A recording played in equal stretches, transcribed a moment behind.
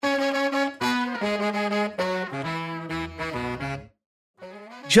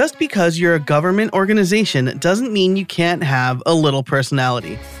Just because you're a government organization doesn't mean you can't have a little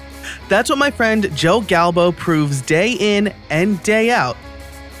personality. That's what my friend Joe Galbo proves day in and day out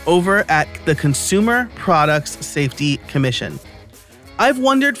over at the Consumer Products Safety Commission. I've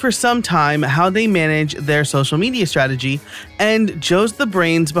wondered for some time how they manage their social media strategy, and Joe's the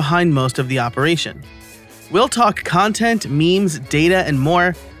brains behind most of the operation. We'll talk content, memes, data, and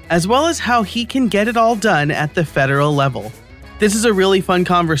more, as well as how he can get it all done at the federal level. This is a really fun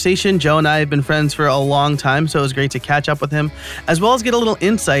conversation. Joe and I have been friends for a long time, so it was great to catch up with him, as well as get a little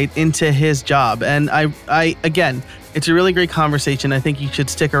insight into his job. And I again, it's a really great conversation. I think you should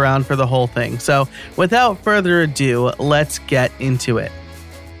stick around for the whole thing. So without further ado, let's get into it.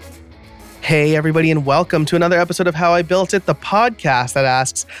 Hey, everybody, and welcome to another episode of How I Built It, the podcast that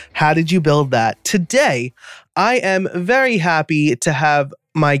asks, how did you build that? Today, I am very happy to have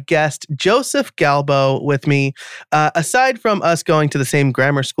my guest, Joseph Galbo, with me. Aside from us going to the same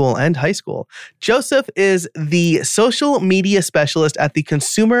grammar school and high school, Joseph is the social media specialist at the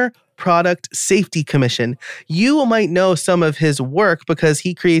Consumer Product Safety Commission. You might know some of his work because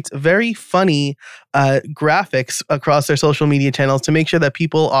he creates very funny graphics across their social media channels to make sure that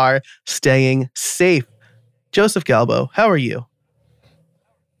people are staying safe. Joseph Galbo, how are you?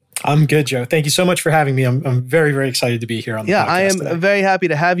 I'm good, Joe. Thank you so much for having me. I'm very, very excited to be here on the podcast. Yeah, I am today. very happy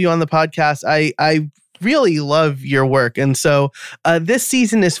to have you on the podcast. I really love your work. And so this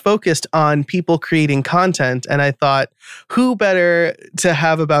season is focused on people creating content. And I thought, who better to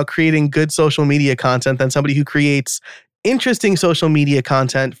have about creating good social media content than somebody who creates interesting social media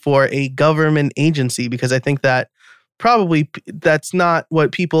content for a government agency? Because I think that probably that's not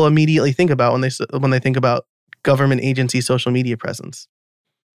what people immediately think about when they think about government agency social media presence.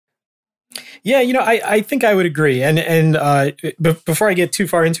 Yeah, I think I would agree. And before I get too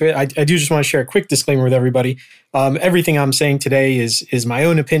far into it, I do just want to share a quick disclaimer with everybody. Everything I'm saying today is my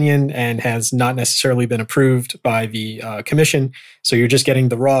own opinion and has not necessarily been approved by the commission. So you're just getting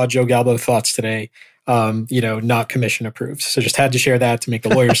the raw Joe Galbo thoughts today, not commission approved. So just had to share that to make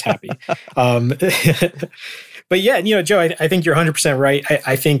the lawyers happy. But yeah, Joe, I think you're 100% right.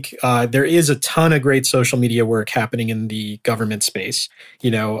 I think there is a ton of great social media work happening in the government space.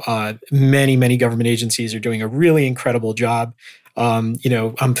 Many government agencies are doing a really incredible job. I'm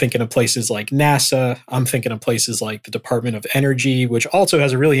thinking of places like NASA. I'm thinking of places like the Department of Energy, which also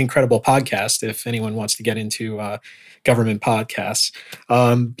has a really incredible podcast if anyone wants to get into government podcasts.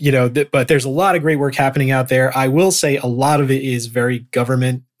 But there's a lot of great work happening out there. I will say a lot of it is very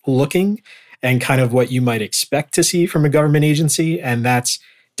government looking and kind of what you might expect to see from a government agency. And that's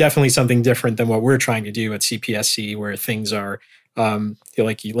definitely something different than what we're trying to do at CPSC, where things are,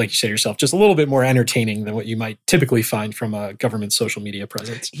 like you said yourself, just a little bit more entertaining than what you might typically find from a government social media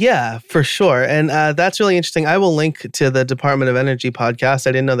presence. Yeah, for sure. And that's really interesting. I will link to the Department of Energy podcast.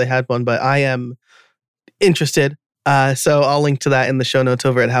 I didn't know they had one, but I am interested. So I'll link to that in the show notes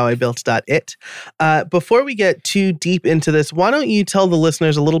over at howibuilt.it. Before we get too deep into this, why don't you tell the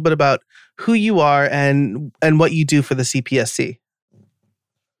listeners a little bit about who you are and what you do for the CPSC?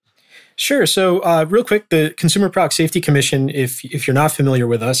 Sure. So real quick, the Consumer Product Safety Commission, if you're not familiar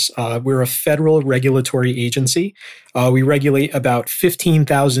with us, we're a federal regulatory agency. We regulate about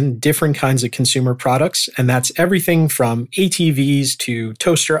 15,000 different kinds of consumer products, and that's everything from ATVs to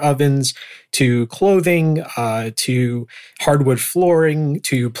toaster ovens to clothing, to hardwood flooring,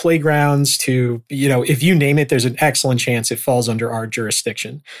 to playgrounds, to, if you name it, there's an excellent chance it falls under our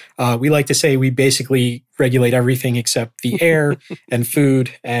jurisdiction. We like to say we basically regulate everything except the air and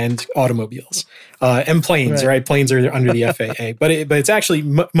food and automobiles and planes, right? Planes are under the FAA. But it's actually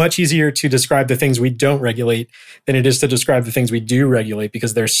much easier to describe the things we don't regulate than it is to describe the things we do regulate,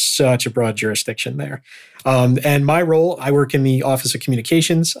 because there's such a broad jurisdiction there. And my role, I work in the Office of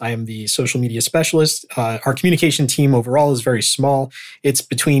Communications. I am the social media specialist. Our communication team overall is very small. It's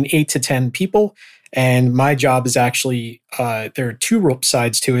between 8 to 10 people. And my job is actually, there are two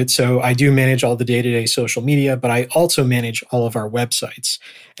sides to it. So I do manage all the day-to-day social media, but I also manage all of our websites.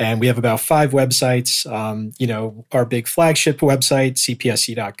 And we have about 5 websites, our big flagship website,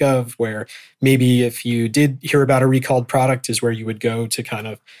 cpsc.gov, where maybe if you did hear about a recalled product is where you would go to kind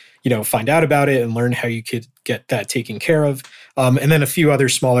of, find out about it and learn how you could get that taken care of. And then a few other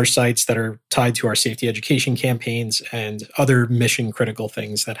smaller sites that are tied to our safety education campaigns and other mission critical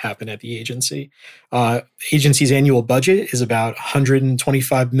things that happen at the agency. Agency's annual budget is about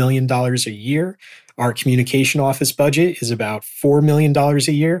 $125 million a year. Our communication office budget is about $4 million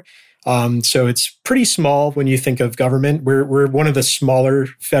a year. So it's pretty small when you think of government. We're one of the smaller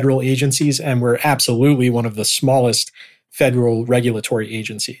federal agencies, and we're absolutely one of the smallest federal regulatory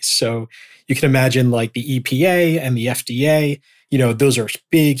agencies. So you can imagine like the EPA and the FDA, those are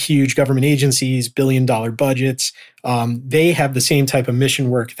big, huge government agencies, billion-dollar budgets. They have the same type of mission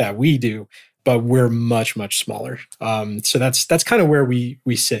work that we do, but we're much, much smaller. So that's kind of where we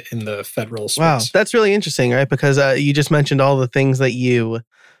sit in the federal space. Wow, that's really interesting, right? Because you just mentioned all the things that you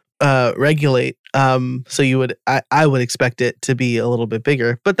regulate. So I would expect it to be a little bit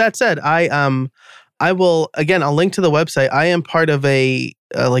bigger. But that said, I will, again, I'll link to the website. I am part of a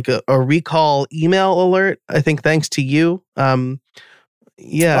recall email alert, I think thanks to you.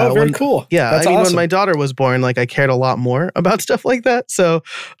 Yeah. Oh, very cool. Yeah. That's awesome. awesome. When my daughter was born, I cared a lot more about stuff like that. So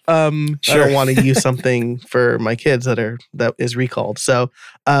I don't want to use something for my kids that is recalled. So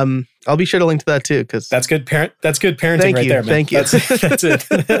I'll be sure to link to that too. Cause that's good that's good parenting right there, man. Thank you. That's it.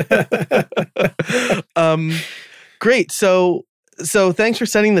 Great. So thanks for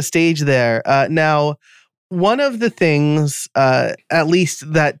setting the stage there. Now, one of the things, at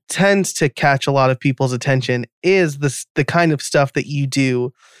least that tends to catch a lot of people's attention, is the kind of stuff that you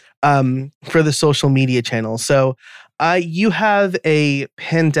do for the social media channels. So you have a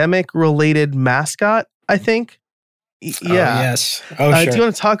pandemic-related mascot, I think. Yeah. Oh, yes. Oh, sure. Do you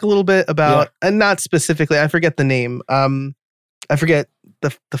want to talk a little bit about, and not specifically, I forget the name. I forget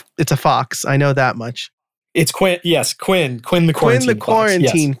it's a fox. I know that much. It's Quinn. Yes, Quinn the quarantine fox. Quinn the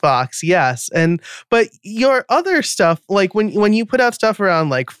quarantine fox. Yes, but your other stuff, like when you put out stuff around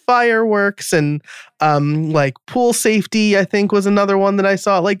like fireworks and like pool safety, I think was another one that I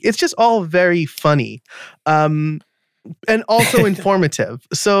saw. Like it's just all very funny, and also informative.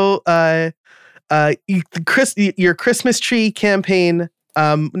 So, your Christmas tree campaign.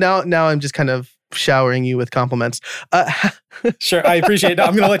 Now I'm just kind of showering you with compliments. Sure, I appreciate it.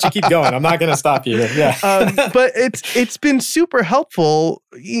 I'm going to let you keep going. I'm not going to stop you. Yeah. But it's been super helpful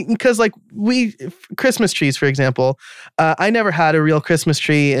because Christmas trees, for example, I never had a real Christmas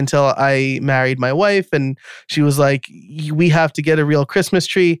tree until I married my wife, and she was like, we have to get a real Christmas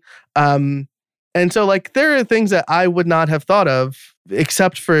tree. And so there are things that I would not have thought of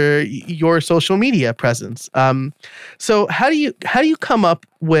except for your social media presence. So how do you come up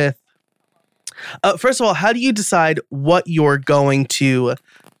with, first of all, how do you decide what you're going to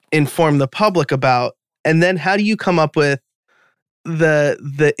inform the public about? And then how do you come up with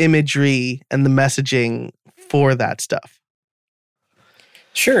the imagery and the messaging for that stuff?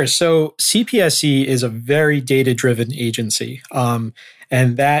 Sure. So CPSC is a very data-driven agency.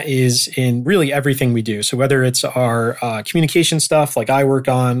 And that is in really everything we do. So whether it's our communication stuff like I work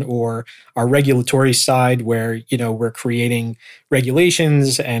on, or our regulatory side where, we're creating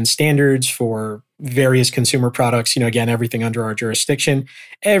regulations and standards for various consumer products, again, everything under our jurisdiction,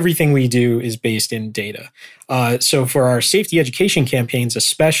 everything we do is based in data. So for our safety education campaigns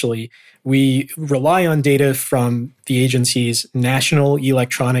especially, we rely on data from the agency's National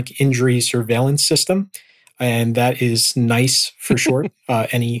Electronic Injury Surveillance System. And that is NICE for short,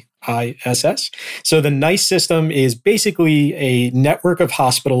 NEISS. So the NICE system is basically a network of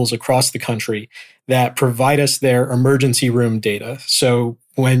hospitals across the country that provide us their emergency room data. So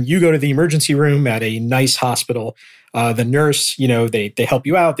when you go to the emergency room at a NICE hospital, the nurse, they help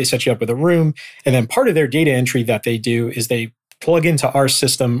you out, they set you up with a room. And then part of their data entry that they do is they plug into our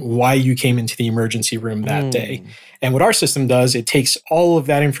system why you came into the emergency room that day. And what our system does, it takes all of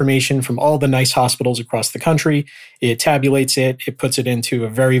that information from all the NICE hospitals across the country, it tabulates it, it puts it into a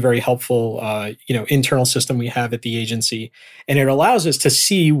very, very helpful, internal system we have at the agency. And it allows us to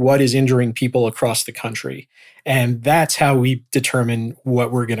see what is injuring people across the country. And that's how we determine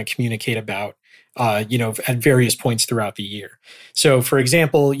what we're going to communicate about, at various points throughout the year. So for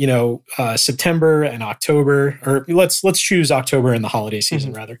example, September and October, or let's choose October and the holiday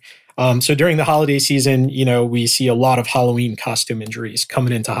season rather. So during the holiday season, we see a lot of Halloween costume injuries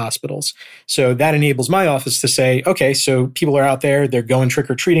coming into hospitals. So that enables my office to say, okay, so people are out there, they're going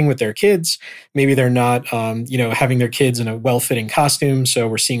trick-or-treating with their kids. Maybe they're not, having their kids in a well-fitting costume. So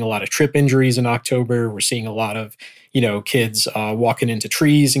we're seeing a lot of trip injuries in October. We're seeing a lot of kids walking into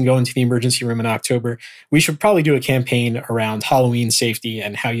trees and going to the emergency room in October. We should probably do a campaign around Halloween safety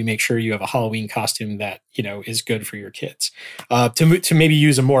and how you make sure you have a Halloween costume that, is good for your kids. To maybe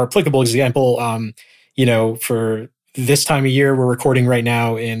use a more applicable example, for this time of year, we're recording right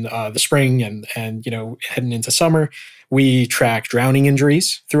now in the spring and heading into summer. We track drowning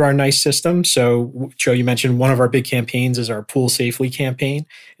injuries through our NICE system. So, Joe, you mentioned one of our big campaigns is our Pool Safely campaign.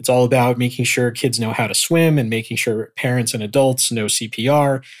 It's all about making sure kids know how to swim and making sure parents and adults know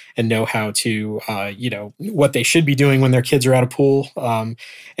CPR and know how to, what they should be doing when their kids are at a pool.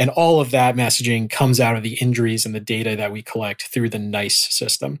 And all of that messaging comes out of the injuries and the data that we collect through the NICE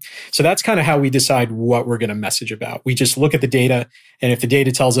system. So that's kind of how we decide what we're going to message about. We just look at the data, and if the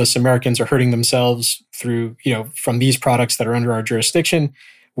data tells us Americans are hurting themselves through, from these products that are under our jurisdiction,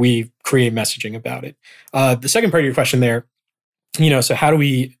 we create messaging about it. The second part of your question there, so how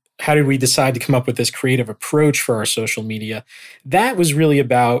did we decide to come up with this creative approach for our social media? That was really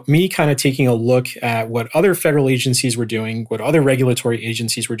about me kind of taking a look at what other federal agencies were doing, what other regulatory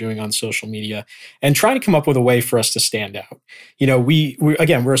agencies were doing on social media, and trying to come up with a way for us to stand out.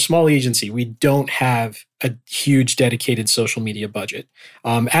 We're a small agency. We don't have a huge dedicated social media budget.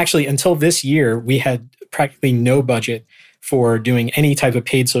 Actually, until this year, we had practically no budget for doing any type of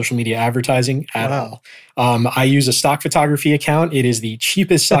paid social media advertising at all. I use a stock photography account. It is the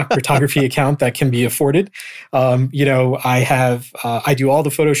cheapest stock photography account that can be afforded. I do all the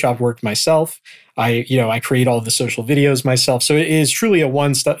Photoshop work myself. I create all the social videos myself. So it is truly a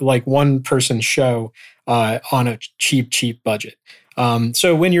one person show on a cheap budget.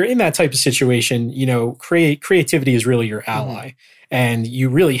 So when you're in that type of situation, creativity is really your ally. Mm-hmm. And you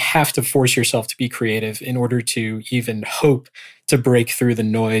really have to force yourself to be creative in order to even hope to break through the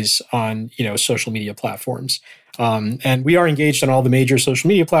noise on, social media platforms. And we are engaged on all the major social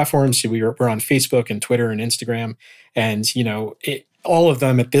media platforms. So we're on Facebook and Twitter and Instagram. And, all of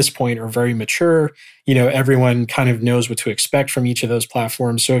them at this point are very mature. Everyone kind of knows what to expect from each of those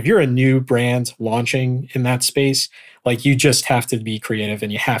platforms. So if you're a new brand launching in that space, you just have to be creative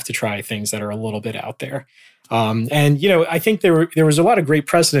and you have to try things that are a little bit out there. I think there was a lot of great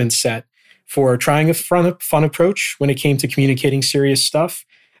precedents set for trying a fun approach when it came to communicating serious stuff.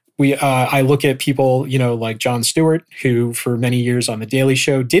 I look at people, like Jon Stewart, who for many years on The Daily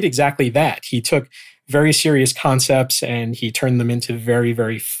Show did exactly that. He took very serious concepts and he turned them into very,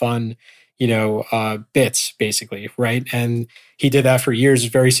 very fun, bits, basically, right? And he did that for years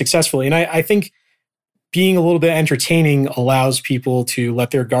very successfully. And I think being a little bit entertaining allows people to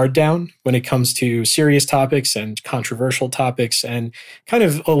let their guard down when it comes to serious topics and controversial topics, and kind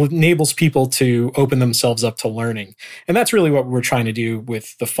of enables people to open themselves up to learning. And that's really what we're trying to do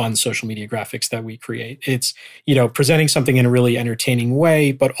with the fun social media graphics that we create. It's, presenting something in a really entertaining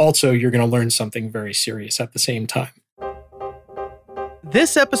way, but also you're going to learn something very serious at the same time.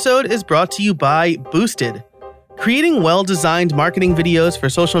 This episode is brought to you by Boosted. Creating well-designed marketing videos for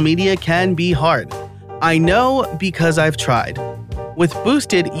social media can be hard. I know because I've tried. With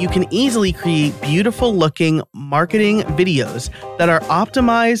Boosted, you can easily create beautiful-looking marketing videos that are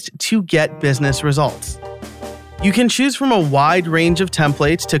optimized to get business results. You can choose from a wide range of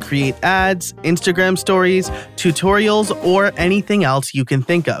templates to create ads, Instagram stories, tutorials, or anything else you can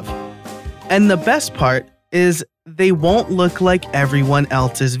think of. And the best part is they won't look like everyone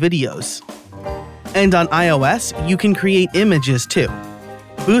else's videos. And on iOS, you can create images too.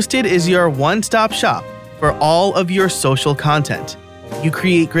 Boosted is your one-stop shop for all of your social content. You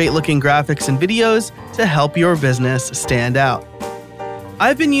create great-looking graphics and videos to help your business stand out.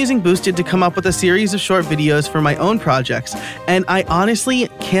 I've been using Boosted to come up with a series of short videos for my own projects, and I honestly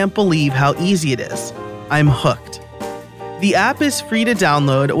can't believe how easy it is. I'm hooked. The app is free to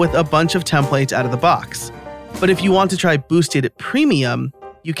download with a bunch of templates out of the box. But if you want to try Boosted Premium,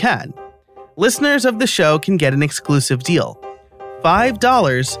 you can. Listeners of the show can get an exclusive deal.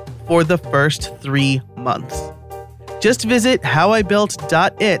 $5 for the first 3 months. Just visit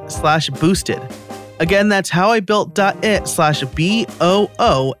howibuilt.it/boosted. Again, that's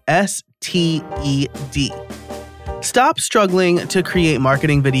howibuilt.it/BOOSTED. Stop struggling to create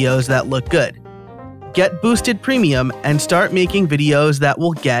marketing videos that look good. Get Boosted Premium and start making videos that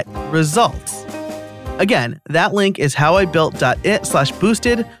will get results. Again, that link is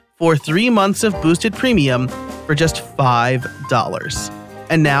howibuilt.it/boosted for 3 months of Boosted Premium for just $5.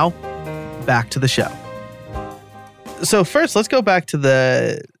 And now, back to the show. So first, let's go back to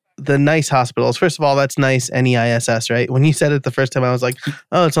the NICE hospitals. First of all, that's NICE, N-E-I-S-S, right? When you said it the first time, I was like,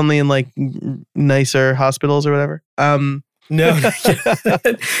 oh, it's only in like nicer hospitals or whatever. No.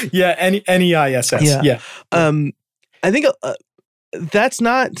 Yeah, N-E-I-S-S. Yeah. I think that's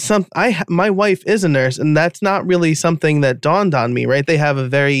not my wife is a nurse, and that's not really something that dawned on me, right? They have a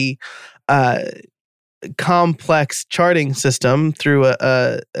very complex charting system through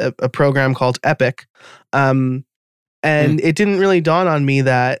a program called Epic. And it didn't really dawn on me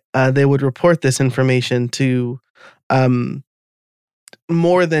that they would report this information to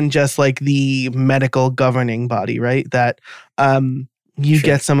more than just like the medical governing body, right? That you Sure.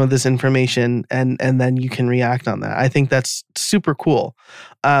 get some of this information and then you can react on that. I think that's super cool.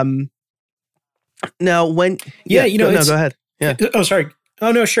 Now, when Yeah, you know, no, go ahead. Yeah. Oh, sorry.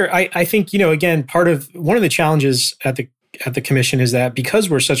 Oh, no, sure. I think, again, one of the challenges at the commission is that because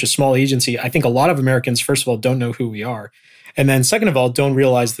we're such a small agency, I think a lot of Americans, first of all, don't know who we are. And then second of all, don't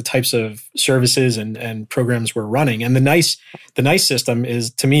realize the types of services and programs we're running. And the nice system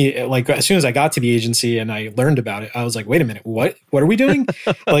is, to me, like as soon as I got to the agency and I learned about it, I was like, wait a minute, what are we doing?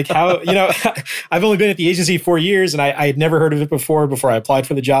 Like how, I've only been at the agency 4 years and I had never heard of it before I applied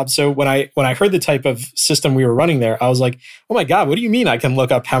for the job. So when I heard the type of system we were running there, I was like, oh my God, what do you mean I can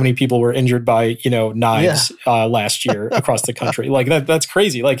look up how many people were injured by, knives last year across the country? Like that's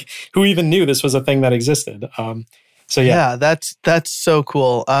crazy. Like who even knew this was a thing that existed? So yeah, that's so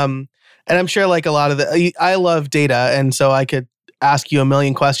cool. And I'm sure like a lot of I love data, and so I could ask you a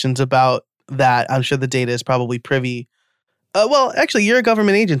million questions about that. I'm sure the data is probably privy. Well, actually, you're a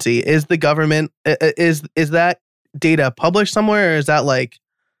government agency. Is the government is that data published somewhere, or is that like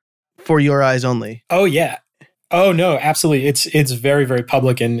for your eyes only? Oh yeah. Oh no, absolutely. It's very, very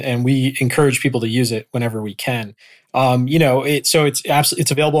public, and we encourage people to use it whenever we can. It's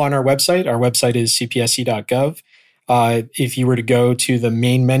available on our website. Our website is cpsc.gov. If you were to go to the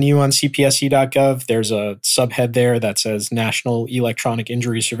main menu on cpsc.gov, there's a subhead there that says National Electronic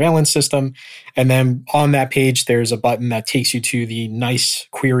Injury Surveillance System. And then on that page, there's a button that takes you to the NICE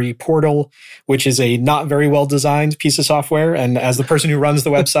Query Portal, which is a not very well designed piece of software. And as the person who runs the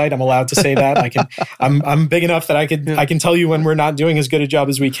website, I'm allowed to say that. I'm big enough that I can tell you when we're not doing as good a job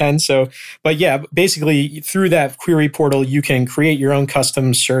as we can. So, but yeah, basically through that query portal, you can create your own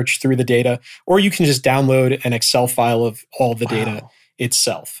custom search through the data, or you can just download an Excel file of all the data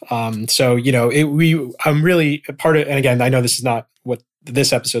itself. I'm really part of, and again, I know this is not what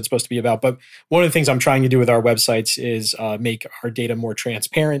this episode is supposed to be about, but one of the things I'm trying to do with our websites is make our data more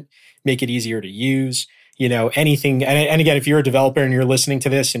transparent, make it easier to use. Anything. And again, if you're a developer and you're listening to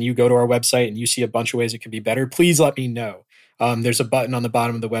this and you go to our website and you see a bunch of ways it could be better, please let me know. There's a button on the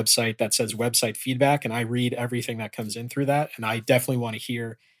bottom of the website that says website feedback, and I read everything that comes in through that. And I definitely want to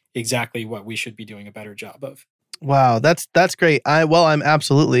hear exactly what we should be doing a better job of. Wow, that's great. I'm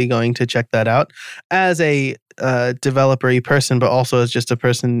absolutely going to check that out as a developer-y person, but also as just a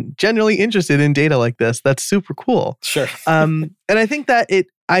person generally interested in data like this. That's super cool. Sure. And I think that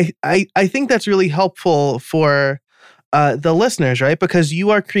I think that's really helpful for the listeners, right? Because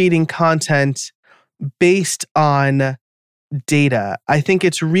you are creating content based on data. I think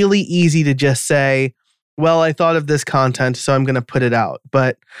it's really easy to just say, well, I thought of this content, so I'm going to put it out.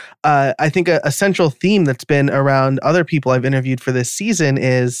 But I think a central theme that's been around other people I've interviewed for this season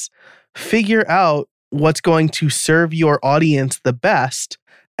is figure out what's going to serve your audience the best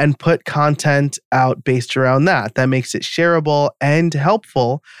and put content out based around that. That makes it shareable and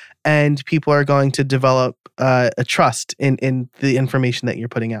helpful, and people are going to develop a trust in the information that you're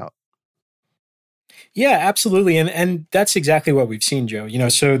putting out. Yeah, absolutely. And that's exactly what we've seen, Joe.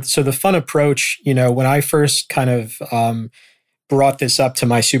 So the fun approach, when I first kind of brought this up to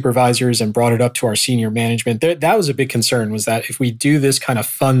my supervisors and brought it up to our senior management, that was a big concern, was that if we do this kind of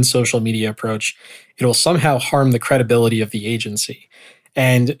fun social media approach, it'll somehow harm the credibility of the agency.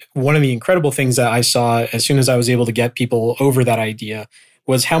 And one of the incredible things that I saw as soon as I was able to get people over that idea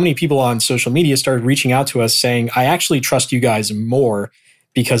was how many people on social media started reaching out to us saying, I actually trust you guys more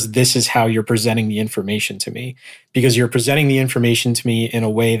because this is how you're presenting the information to me, because you're presenting the information to me in a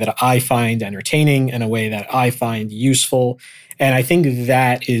way that I find entertaining, in a way that I find useful. And I think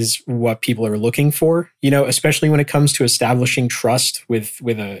that is what people are looking for, especially when it comes to establishing trust with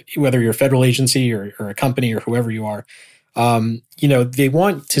whether you're a federal agency or a company or whoever you are. They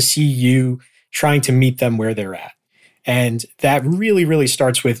want to see you trying to meet them where they're at. And that really, really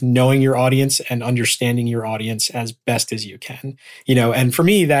starts with knowing your audience and understanding your audience as best as you can. And for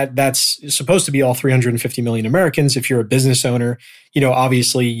me, that's supposed to be all 350 million Americans. If you're a business owner,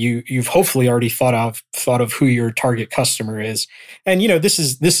 obviously you've hopefully already thought of who your target customer is. And, this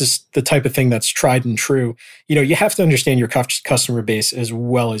is the type of thing that's tried and true. You have to understand your customer base as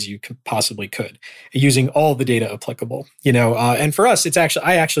well as you possibly could, using all the data applicable, and for us,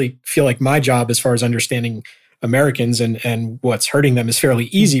 I actually feel like my job as far as understanding Americans and what's hurting them is fairly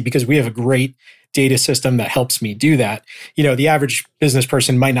easy because we have a great data system that helps me do that. The average business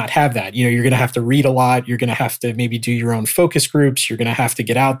person might not have that. You're going to have to read a lot. You're going to have to maybe do your own focus groups. You're going to have to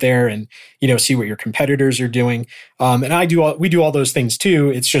get out there and, see what your competitors are doing. And we do all those things too.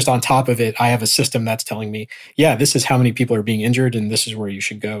 It's just on top of it, I have a system that's telling me, yeah, this is how many people are being injured and this is where you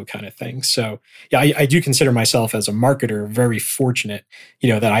should go, kind of thing. So yeah, I do consider myself as a marketer very fortunate,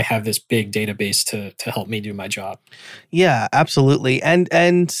 that I have this big database to help me do my job. Yeah, absolutely. And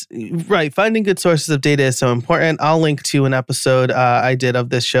right, finding good sources of data is so important. I'll link to an episode I did of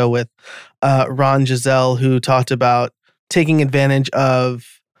this show with Ron Giselle, who talked about taking advantage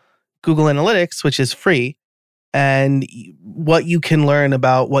of Google Analytics, which is free, and what you can learn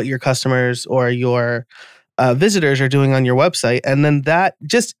about what your customers or your visitors are doing on your website. And then that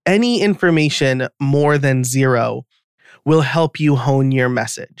just any information more than zero will help you hone your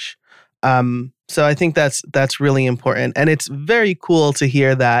message. So I think that's really important. And it's very cool to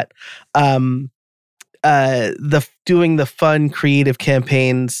hear that doing the fun, creative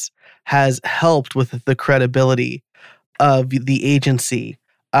campaigns has helped with the credibility of the agency.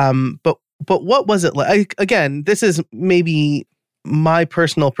 But what was it like? Again, this is maybe my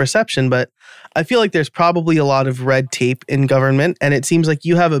personal perception, but I feel like there's probably a lot of red tape in government, and it seems like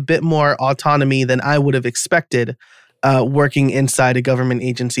you have a bit more autonomy than I would have expected working inside a government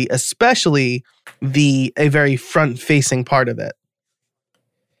agency, especially a very front-facing part of it.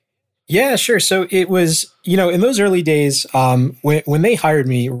 Yeah, sure. So it was, in those early days, when they hired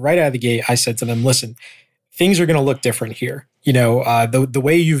me right out of the gate, I said to them, listen, things are going to look different here. The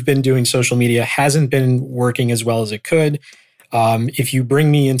way you've been doing social media hasn't been working as well as it could. If you bring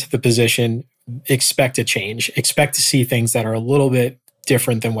me into the position, expect a change, expect to see things that are a little bit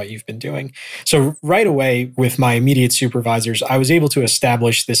different than what you've been doing. So right away with my immediate supervisors, I was able to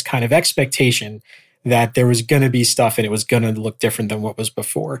establish this kind of expectation that there was going to be stuff and it was going to look different than what was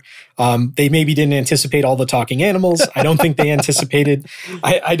before. They maybe didn't anticipate all the talking animals. I don't think they anticipated,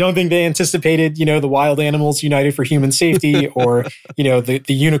 I don't think they anticipated, the wild animals united for human safety or, the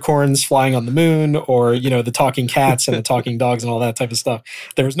unicorns flying on the moon or, the talking cats and the talking dogs and all that type of stuff.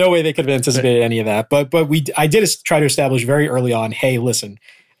 There was no way they could have anticipated any of that. But I did try to establish very early on, hey, listen,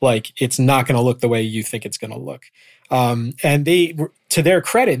 it's not going to look the way you think it's going to look. And they, to their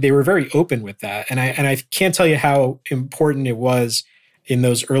credit, they were very open with that. And I can't tell you how important it was in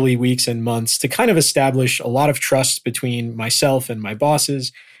those early weeks and months to kind of establish a lot of trust between myself and my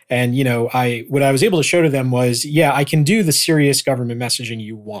bosses. And, what I was able to show to them was, yeah, I can do the serious government messaging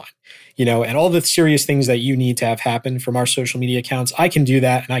you want, and all the serious things that you need to have happen from our social media accounts. I can do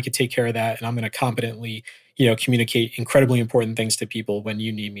that and I can take care of that. And I'm going to competently, communicate incredibly important things to people when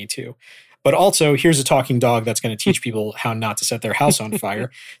you need me to. But also, here's a talking dog that's going to teach people how not to set their house on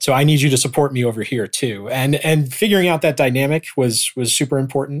fire. So I need you to support me over here too. And figuring out that dynamic was super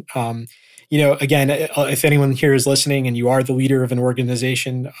important. Again, if anyone here is listening and you are the leader of an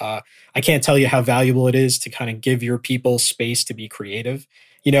organization, I can't tell you how valuable it is to kind of give your people space to be creative.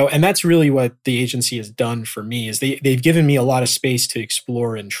 And that's really what the agency has done for me is they've given me a lot of space to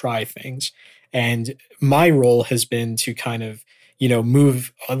explore and try things. And my role has been to kind of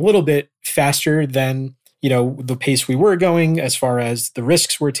move a little bit faster than, the pace we were going as far as the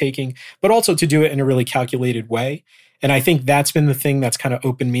risks we're taking, but also to do it in a really calculated way. And I think that's been the thing that's kind of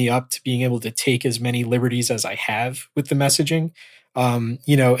opened me up to being able to take as many liberties as I have with the messaging.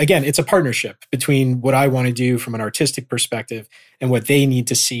 Again, it's a partnership between what I want to do from an artistic perspective and what they need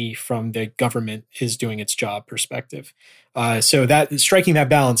to see from the government is doing its job perspective. So that striking that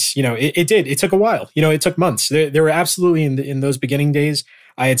balance, it took a while, it took months. There were absolutely in those beginning days,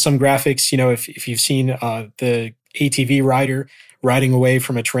 I had some graphics, if you've seen the ATV rider riding away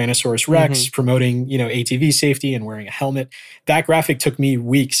from a Tyrannosaurus Rex, promoting, ATV safety and wearing a helmet. That graphic took me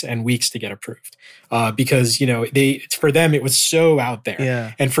weeks and weeks to get approved because, for them, it was so out there.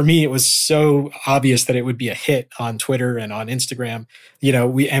 Yeah. And for me, it was so obvious that it would be a hit on Twitter and on Instagram,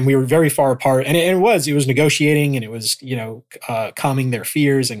 we were very far apart and it was negotiating and it was, calming their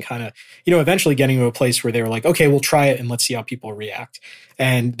fears and kind of, eventually getting to a place where they were like, okay, we'll try it and let's see how people react.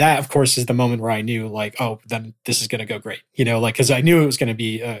 And that, of course, is the moment where I knew then this is going to go great, because I knew it was going to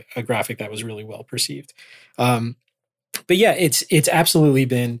be a graphic that was really well perceived. But yeah, it's absolutely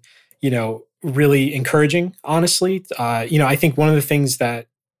been, really encouraging, honestly. I think one of the things that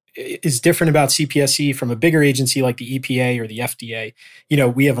is different about CPSC from a bigger agency like the EPA or the FDA,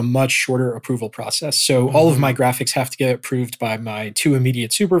 we have a much shorter approval process. So all of my graphics have to get approved by my 2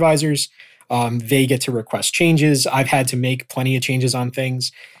 immediate supervisors. They get to request changes. I've had to make plenty of changes on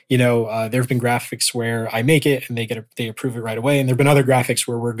things. There have been graphics where I make it and they approve it right away. And there have been other graphics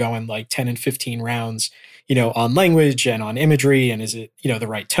where we're going like 10 and 15 rounds, on language and on imagery, and is it, the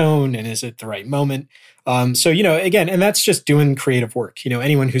right tone, and is it the right moment? So, again, and that's just doing creative work.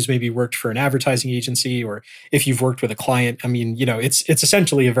 Anyone who's maybe worked for an advertising agency, or if you've worked with a client, I mean, it's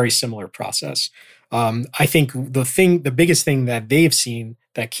essentially a very similar process. I think the biggest thing that they've seen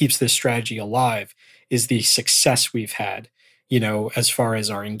that keeps this strategy alive is the success we've had, as far as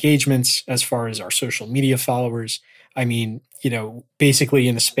our engagements, as far as our social media followers. I mean, basically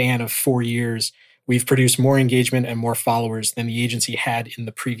in the span of 4 years, we've produced more engagement and more followers than the agency had in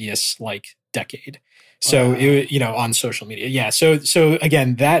the previous decade. So, wow. On social media. Yeah. So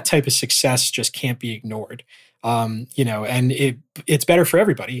again, that type of success just can't be ignored. And it's better for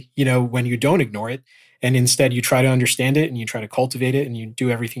everybody, when you don't ignore it. And instead you try to understand it and you try to cultivate it and you do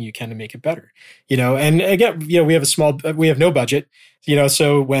everything you can to make it better, and again, we have no budget,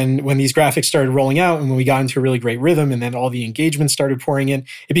 so when these graphics started rolling out and when we got into a really great rhythm and then all the engagement started pouring in,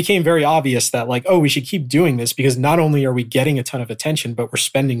 it became very obvious that we should keep doing this because not only are we getting a ton of attention, but we're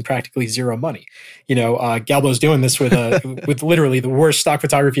spending practically zero money. Galbo's doing this with with literally the worst stock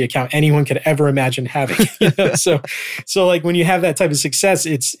photography account anyone could ever imagine having. So when you have that type of success,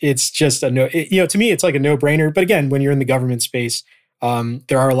 it's just to me, it's like a no-brainer. But again, when you're in the government space,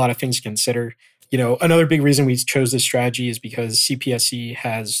 there are a lot of things to consider. Another big reason we chose this strategy is because CPSC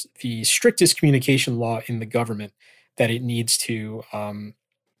has the strictest communication law in the government that it needs to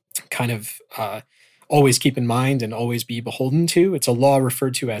always keep in mind and always be beholden to. It's a law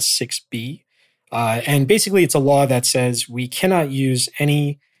referred to as 6B. And basically, it's a law that says we cannot use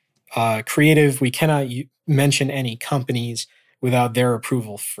any creative, we cannot mention any companies without their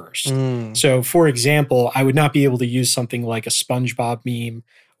approval first. So, for example, I would not be able to use something like a SpongeBob meme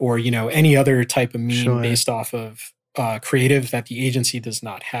or, any other type of meme based off of creative that the agency does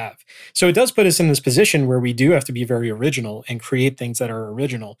not have. So it does put us in this position where we do have to be very original and create things that are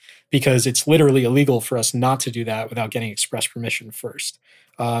original, because it's literally illegal for us not to do that without getting express permission first.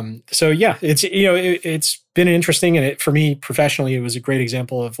 So yeah, it's been interesting, and for me professionally, it was a great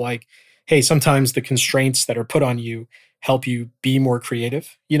example of hey, sometimes the constraints that are put on you help you be more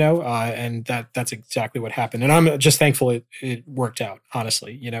creative, and that's exactly what happened. And I'm just thankful it worked out.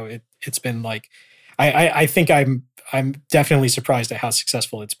 Honestly, it's been I think I'm definitely surprised at how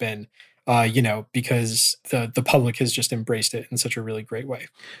successful it's been, because the public has just embraced it in such a really great way.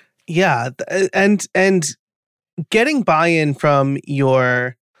 Yeah, and getting buy-in from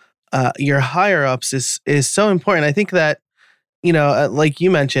your higher ups is so important. I think that like you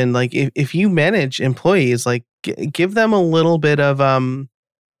mentioned, if you manage employees, give them a little bit of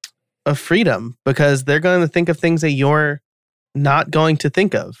freedom, because they're going to think of things that you're not going to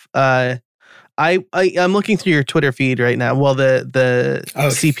think of. I'm looking through your Twitter feed right now. Well, the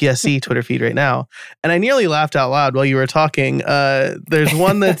CPSC Twitter feed right now, and I nearly laughed out loud while you were talking. There's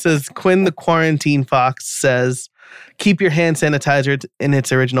one that says Quinn the Quarantine Fox says, "Keep your hand sanitizer in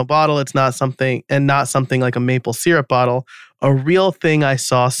its original bottle. It's not something like a maple syrup bottle. A real thing I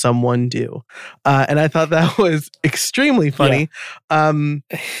saw someone do," and I thought that was extremely funny. Yeah.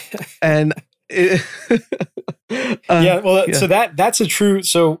 So that's a true.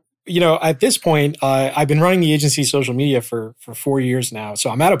 So at this point, I've been running the agency social media for 4 years now. So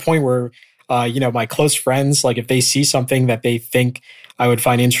I'm at a point where my close friends, if they see something that they think I would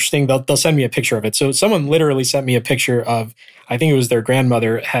find interesting, they'll send me a picture of it. So someone literally sent me a picture of, I think it was their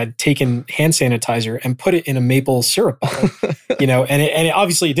grandmother had taken hand sanitizer and put it in a maple syrup bottle, and it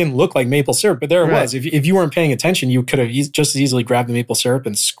obviously didn't look like maple syrup, but there it was. If you weren't paying attention, you could have just as easily grabbed the maple syrup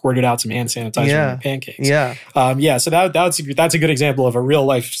and squirted out some hand sanitizer on your pancakes. Yeah. So that's a good example of a real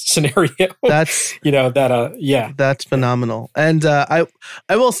life scenario. That's, that's phenomenal. And I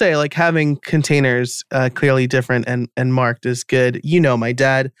will say, having containers clearly different and marked is good. My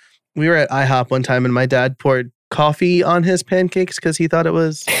dad, we were at IHOP one time and my dad poured coffee on his pancakes because he thought it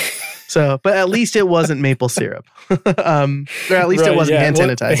was so, but at least it wasn't maple syrup. Or at least it wasn't hand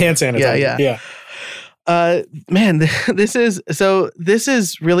sanitizer. Hand sanitizer. Yeah. Man, this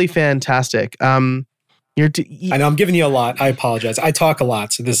is really fantastic. I know I'm giving you a lot. I apologize. I talk a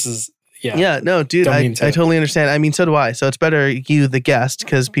lot. So this is, Yeah, no, dude, I totally understand. I mean, so do I. So it's better you, the guest,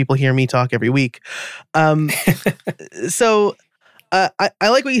 because people hear me talk every week. So I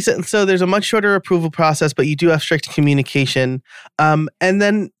like what you said. So there's a much shorter approval process, but you do have strict communication. And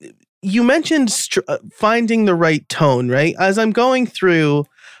then you mentioned finding the right tone, right? As I'm going through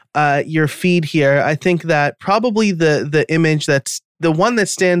your feed here, I think that probably the image that's the one that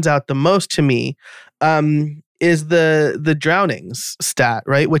stands out the most to me is the drownings stat,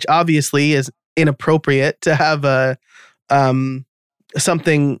 right? Which obviously is inappropriate to have a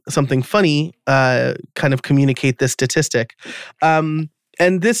something funny kind of communicate this statistic. And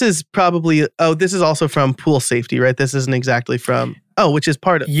And this is probably, this is also from Pool Safety, right? This isn't exactly from, which is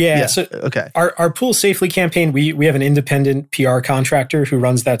part of. Yeah. So okay. Our Pool Safely campaign, we have an independent PR contractor who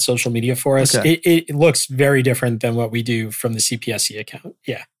runs that social media for us. Okay. It looks very different than what we do from the CPSC account.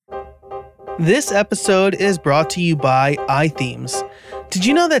 Yeah. This episode is brought to you by iThemes. Did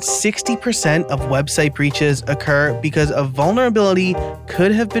you know that 60% of website breaches occur because a vulnerability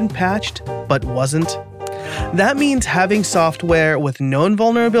could have been patched but wasn't? That means having software with known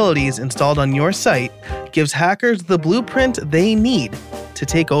vulnerabilities installed on your site gives hackers the blueprint they need to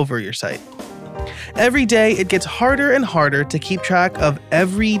take over your site. Every day, it gets harder and harder to keep track of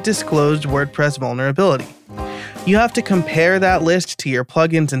every disclosed WordPress vulnerability. You have to compare that list to your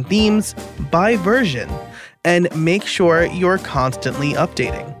plugins and themes by version and make sure you're constantly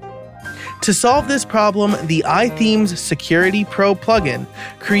updating. To solve this problem, the iThemes Security Pro plugin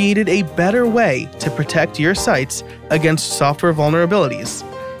created a better way to protect your sites against software vulnerabilities,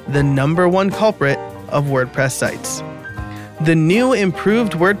 the #1 culprit of WordPress sites. The new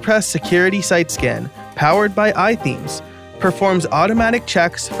improved WordPress security site scan, powered by iThemes, performs automatic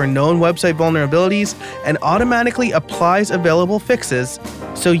checks for known website vulnerabilities and automatically applies available fixes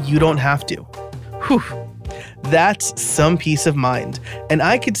so you don't have to. Whew. That's some peace of mind. And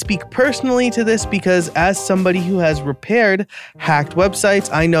I could speak personally to this because as somebody who has repaired hacked websites,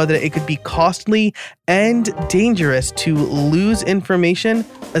 I know that it could be costly and dangerous to lose information,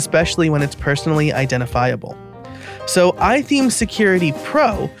 especially when it's personally identifiable. So iThemes Security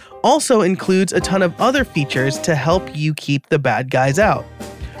Pro also includes a ton of other features to help you keep the bad guys out.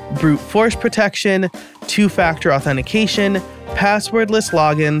 Brute force protection, two-factor authentication, passwordless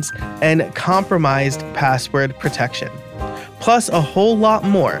logins, and compromised password protection. Plus a whole lot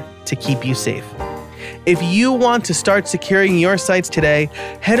more to keep you safe. If you want to start securing your sites today,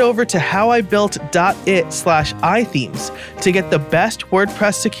 head over to howibuilt.it/ithemes to get the best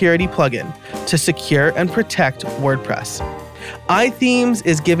WordPress security plugin to secure and protect WordPress. iThemes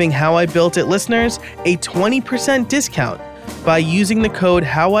is giving How I Built It listeners a 20% discount by using the code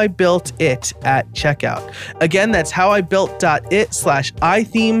HowIBuiltIt at checkout. Again, that's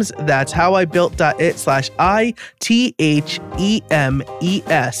howibuilt.it/ithemes. That's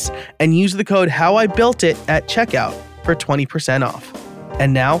howibuilt.it/ithemes. And use the code HowIBuiltIt at checkout for 20% off.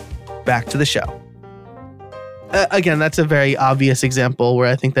 And now, back to the show. Again, that's a very obvious example where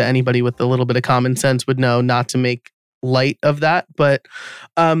I think that anybody with a little bit of common sense would know not to make light of that, but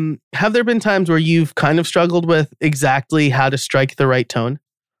have there been times where you've kind of struggled with exactly how to strike the right tone?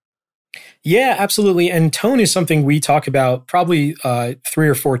 Yeah, absolutely. And tone is something we talk about probably 3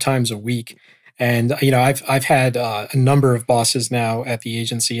 or 4 times a week. And I've had a number of bosses now at the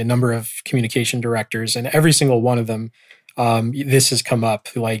agency, a number of communication directors, and every single one of them, this has come up.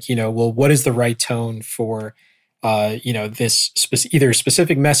 Like, well, what is the right tone for this either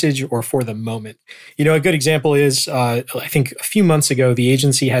specific message or for the moment? A good example is, I think a few months ago, the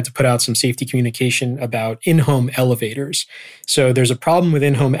agency had to put out some safety communication about in-home elevators. So there's a problem with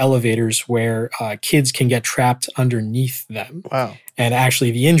in-home elevators where kids can get trapped underneath them. Wow. And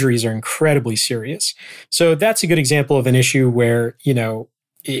actually the injuries are incredibly serious. So that's a good example of an issue where,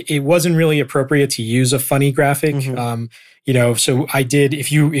 it wasn't really appropriate to use a funny graphic. Mm-hmm. So I did,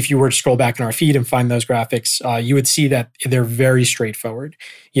 if you were to scroll back in our feed and find those graphics, you would see that they're very straightforward.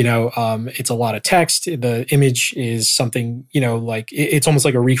 It's a lot of text. The image is something, like it's almost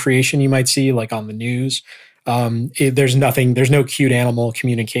like a recreation you might see like on the news. There's no cute animal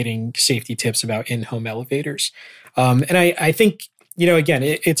communicating safety tips about in-home elevators. And I think, again,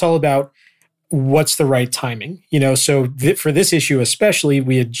 it's all about what's the right timing. So for this issue especially,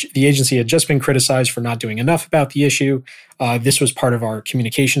 the agency had just been criticized for not doing enough about the issue. This was part of our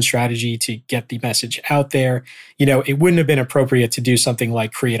communication strategy to get the message out there. It wouldn't have been appropriate to do something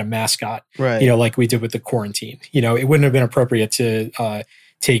like create a mascot, right? Like we did with the quarantine. It wouldn't have been appropriate to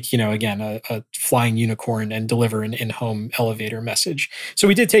take, again, a flying unicorn and deliver an in-home elevator message. So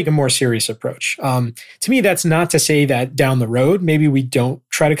we did take a more serious approach. To me, that's not to say that down the road, maybe we don't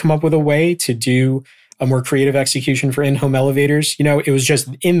try to come up with a way to do a more creative execution for in-home elevators. It was just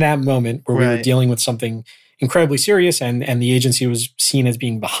in that moment where we were dealing with something incredibly serious and the agency was seen as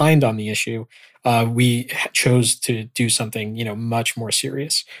being behind on the issue. We chose to do something, much more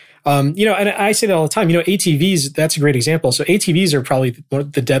serious. And I say that all the time, ATVs, that's a great example. So ATVs are probably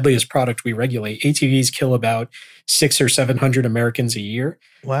the deadliest product we regulate. ATVs kill about 600 or 700 Americans a year.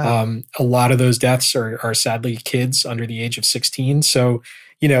 Wow. A lot of those deaths are sadly kids under the age of 16. So,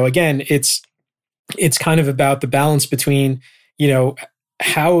 again, it's kind of about the balance between,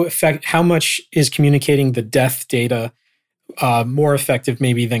 how much is communicating the death data more effective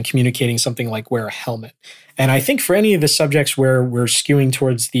maybe than communicating something like wear a helmet. And I think for any of the subjects where we're skewing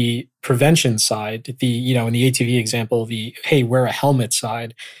towards the prevention side, in the ATV example, the, hey, wear a helmet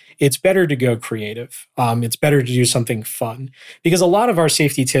side, it's better to go creative. It's better to do something fun because a lot of our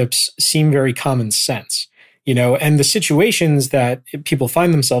safety tips seem very common sense, and the situations that people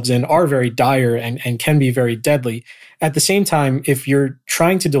find themselves in are very dire and can be very deadly. At the same time, if you're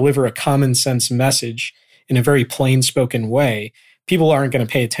trying to deliver a common sense message in a very plain spoken way, people aren't going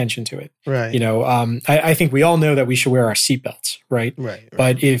to pay attention to it. Right. I think we all know that we should wear our seatbelts, right? Right.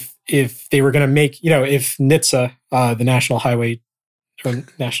 But if they were going to make, if NHTSA, the National Highway or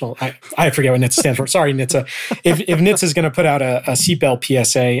National, I forget what NHTSA stands for. Sorry, NHTSA. If NHTSA is going to put out a seatbelt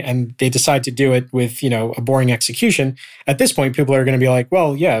PSA and they decide to do it with, a boring execution, at this point, people are going to be like,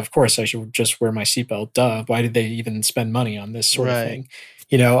 well, yeah, of course I should just wear my seatbelt. Duh. Why did they even spend money on this sort of thing?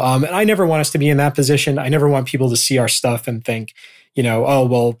 And I never want us to be in that position. I never want people to see our stuff and think, oh,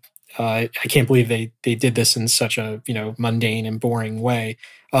 well, I can't believe they did this in such a, mundane and boring way.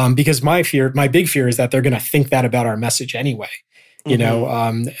 Because my big fear is that they're going to think that about our message anyway.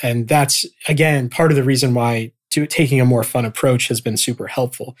 And that's, again, part of the reason why taking a more fun approach has been super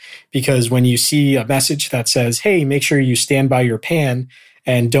helpful. Because when you see a message that says, hey, make sure you stand by your pan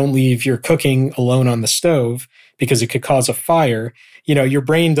and don't leave your cooking alone on the stove because it could cause a fire, your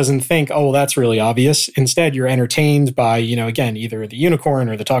brain doesn't think, oh, well, that's really obvious. Instead, you're entertained by, again, either the unicorn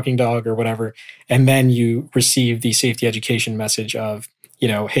or the talking dog or whatever. And then you receive the safety education message of,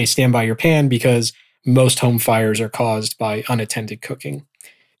 hey, stand by your pan because most home fires are caused by unattended cooking.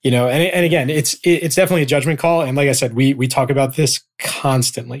 And again, it's definitely a judgment call. And like I said, we talk about this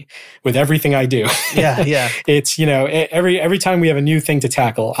constantly with everything I do. Yeah. It's, every time we have a new thing to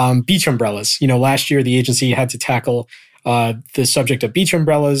tackle. Beach umbrellas. Last year the agency had to tackle the subject of beach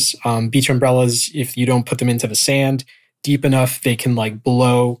umbrellas. Beach umbrellas, if you don't put them into the sand deep enough, they can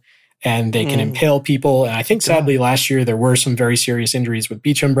blow and they can impale people. And I think sadly last year there were some very serious injuries with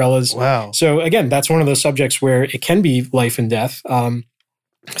beach umbrellas. Wow. So again, that's one of those subjects where it can be life and death.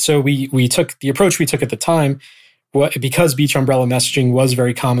 So we took the approach we took at the time, because beach umbrella messaging was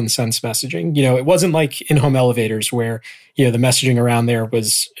very common sense messaging. It wasn't like in-home elevators where, the messaging around there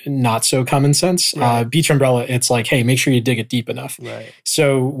was not so common sense. Right. Beach umbrella, it's like, hey, make sure you dig it deep enough. Right.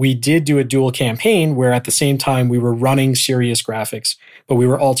 So we did do a dual campaign where at the same time we were running serious graphics, but we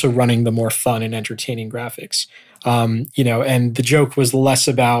were also running the more fun and entertaining graphics. And the joke was less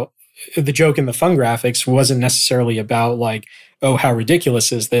about, the joke in the fun graphics wasn't necessarily about like, oh, how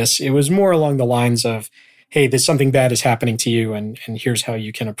ridiculous is this? It was more along the lines of, hey, there's something bad is happening to you, and here's how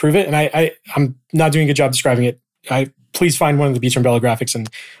you can improve it. And I'm not doing a good job describing it. Please find one of the beach umbrella graphics and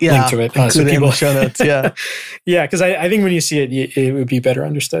link to it. So people in the show notes. Yeah, yeah, because I think when you see it, it would be better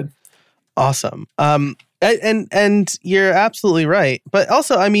understood. Awesome. And you're absolutely right. But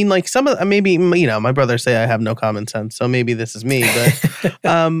also, I mean, like some of maybe my brothers say I have no common sense, so maybe this is me. But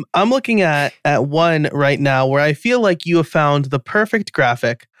I'm looking at one right now where I feel like you have found the perfect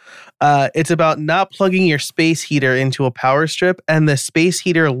graphic. It's about not plugging your space heater into a power strip, and the space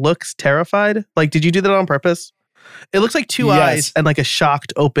heater looks terrified. Like, did you do that on purpose? It looks like two eyes and like a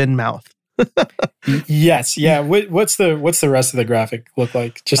shocked open mouth. Yes. Yeah. What's the rest of the graphic look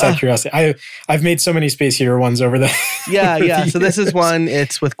like? Just out of curiosity. I've made so many space heater ones over the Yeah. So this is one.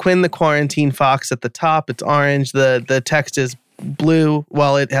 It's with Quinn the Quarantine Fox at the top. It's orange. The text is blue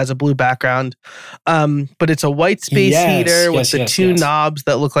while it has a blue background. But it's a white space heater with the two knobs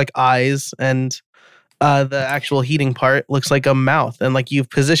that look like eyes, and the actual heating part looks like a mouth, and like you've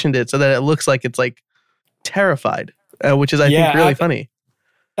positioned it so that it looks like it's like terrified, which is I think really funny.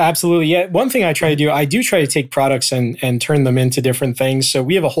 Absolutely. Yeah. One thing I try to do, I do try to take products and turn them into different things. So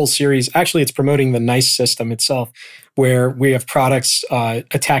we have a whole series. Actually, it's promoting the NICE system itself, where we have products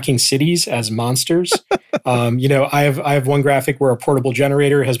attacking cities as monsters. I have one graphic where a portable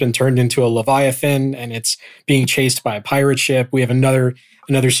generator has been turned into a Leviathan and it's being chased by a pirate ship. We have another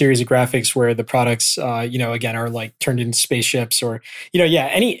series of graphics where the products, again, are like turned into spaceships or,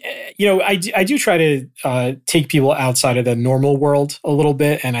 I do try to take people outside of the normal world a little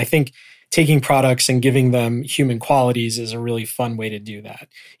bit. And I think taking products and giving them human qualities is a really fun way to do that.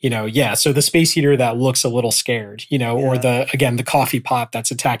 So the space heater that looks a little scared, or the coffee pot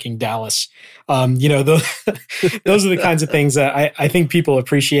that's attacking Dallas. Those are the kinds of things that I think people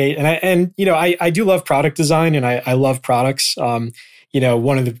appreciate. And I do love product design and I love products. One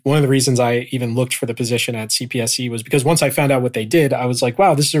of the reasons I even looked for the position at CPSC was because once I found out what they did, I was like,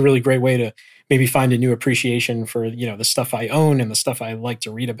 wow, this is a really great way to maybe find a new appreciation for, the stuff I own and the stuff I like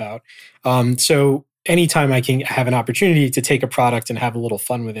to read about. So anytime I can have an opportunity to take a product and have a little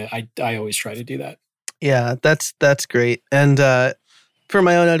fun with it, I always try to do that. Yeah, that's great. And for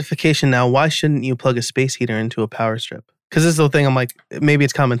my own notification now, why shouldn't you plug a space heater into a power strip? Because this is the thing. I'm like, maybe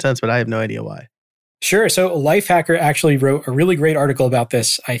it's common sense, but I have no idea why. Sure. So Lifehacker actually wrote a really great article about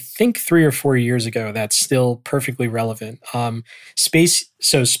this, I think 3 or 4 years ago, that's still perfectly relevant. Space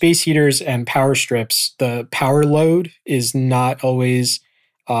heaters and power strips, the power load is not always,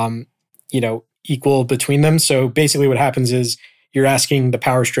 equal between them. So basically what happens is you're asking the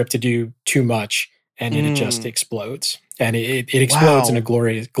power strip to do too much and it just explodes. And it explodes in a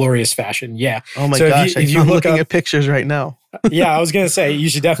glorious fashion. Yeah. Oh my so gosh. I'm looking at pictures right now. Yeah, I was going to say, you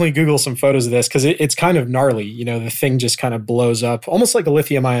should definitely Google some photos of this because it's kind of gnarly. The thing just kind of blows up, almost like a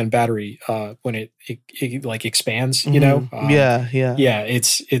lithium ion battery when it like expands, Yeah. Yeah,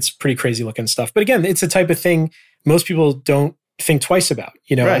 it's pretty crazy looking stuff. But again, it's the type of thing most people don't think twice about.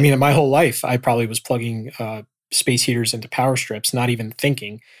 Right. I mean, in my whole life, I probably was plugging space heaters into power strips, not even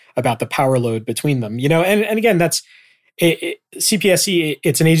thinking about the power load between them. And again, that's CPSC,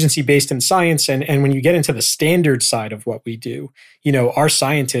 it's an agency based in science. And when you get into the standard side of what we do, our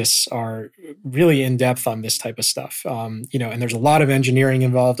scientists are really in depth on this type of stuff. And there's a lot of engineering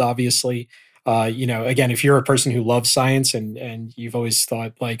involved, obviously. Again, if you're a person who loves science and you've always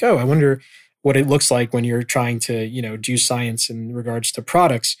thought like, oh, I wonder what it looks like when you're trying to, do science in regards to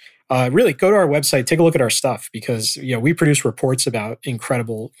products, really go to our website, take a look at our stuff because, we produce reports about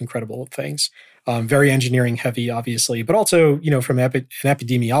incredible things. Very engineering heavy, obviously, but also, from an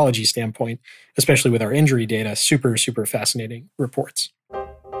epidemiology standpoint, especially with our injury data, super, super fascinating reports.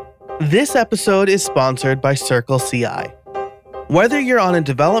 This episode is sponsored by Circle CI. Whether you're on a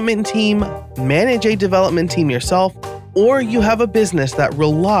development team, manage a development team yourself, or you have a business that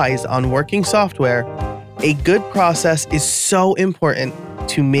relies on working software, a good process is so important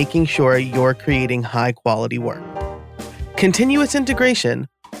to making sure you're creating high-quality work. Continuous integration,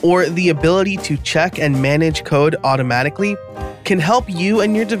 or the ability to check and manage code automatically, can help you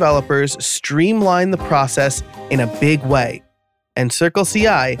and your developers streamline the process in a big way. And Circle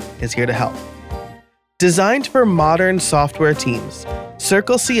CI is here to help. Designed for modern software teams,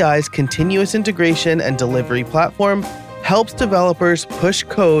 Circle CI's continuous integration and delivery platform helps developers push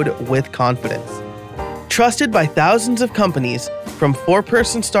code with confidence. Trusted by thousands of companies, from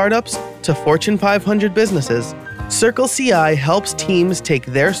 4-person startups to Fortune 500 businesses, Circle CI helps teams take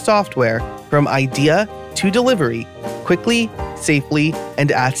their software from idea to delivery quickly, safely,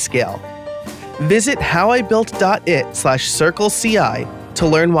 and at scale. Visit howibuilt.it/CircleCI to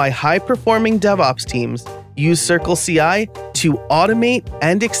learn why high-performing DevOps teams use Circle CI to automate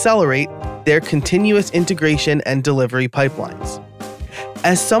and accelerate their continuous integration and delivery pipelines.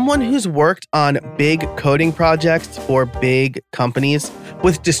 As someone who's worked on big coding projects for big companies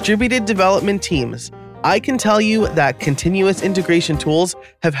with distributed development teams, I can tell you that continuous integration tools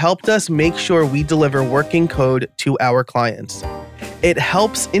have helped us make sure we deliver working code to our clients. It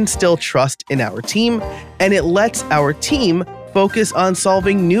helps instill trust in our team, and it lets our team focus on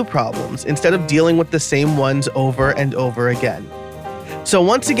solving new problems instead of dealing with the same ones over and over again. So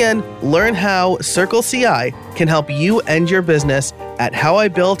once again, learn how Circle CI can help you and your business at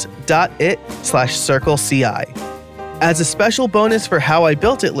howibuilt.it/CircleCI. As a special bonus for How I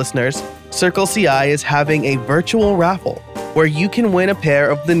Built It listeners, Circle CI is having a virtual raffle where you can win a pair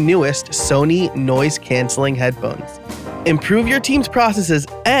of the newest Sony noise-canceling headphones. Improve your team's processes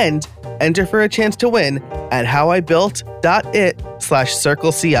and enter for a chance to win at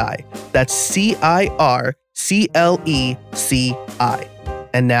howibuilt.it/CircleCI. That's CIRCLECI.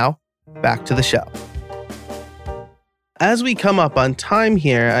 And now, back to the show. As we come up on time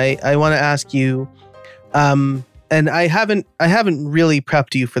here, I want to ask you, and I haven't really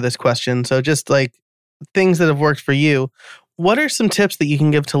prepped you for this question, so just like things that have worked for you, what are some tips that you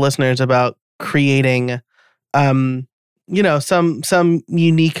can give to listeners about creating, some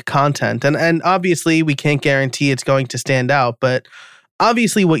unique content? And obviously, we can't guarantee it's going to stand out, but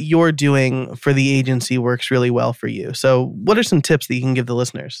obviously what you're doing for the agency works really well for you. So what are some tips that you can give the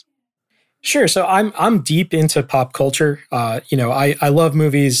listeners? Sure. So I'm deep into pop culture. I love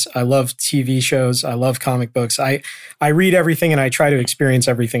movies. I love TV shows. I love comic books. I read everything and I try to experience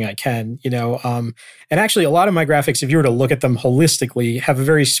everything I can, and actually a lot of my graphics, if you were to look at them holistically, have a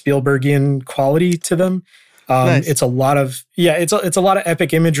very Spielbergian quality to them. Nice. It's a lot of, it's a lot of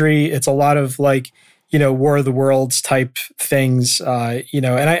epic imagery. It's a lot of like, War of the Worlds type things,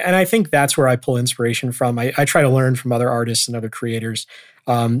 and I think that's where I pull inspiration from. I try to learn from other artists and other creators.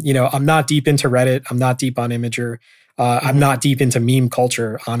 I'm not deep into Reddit. I'm not deep on Imgur. I'm not deep into meme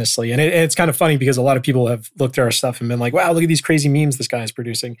culture, honestly. And it's kind of funny because a lot of people have looked at our stuff and been like, wow, look at these crazy memes this guy is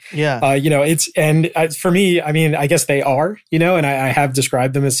producing. Yeah. For me, I mean, I guess they are, and I have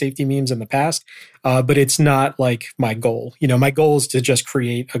described them as safety memes in the past, but it's not like my goal. My goal is to just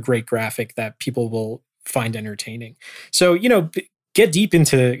create a great graphic that people will find entertaining. So, get deep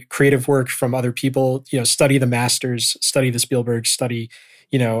into creative work from other people, study the masters, study the Spielberg, study,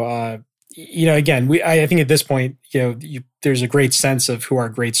 again, I think at this point, there's a great sense of who our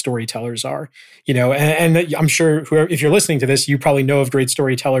great storytellers are, and I'm sure if you're listening to this, you probably know of great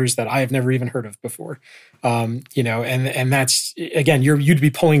storytellers that I have never even heard of before, and that's, again, you'd be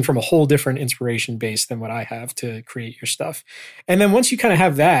pulling from a whole different inspiration base than what I have to create your stuff. And then once you kind of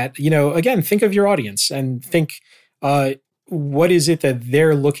have that, again, think of your audience and think, what is it that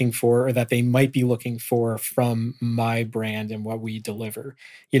they're looking for or that they might be looking for from my brand and what we deliver,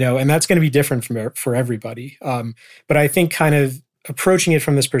 and that's going to be different for everybody. But I think kind of approaching it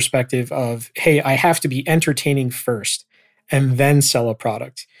from this perspective of, hey, I have to be entertaining first and then sell a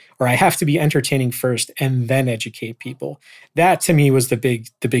product, or I have to be entertaining first and then educate people. That to me was the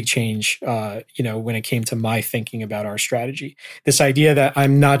big change, when it came to my thinking about our strategy. This idea that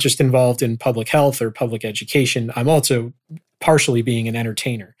I'm not just involved in public health or public education, I'm also partially being an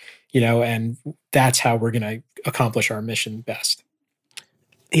entertainer, and that's how we're going to accomplish our mission best.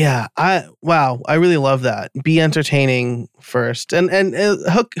 Yeah, I really love that. Be entertaining first, and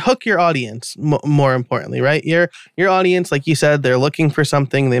hook your audience. More importantly, right? Your audience, like you said, they're looking for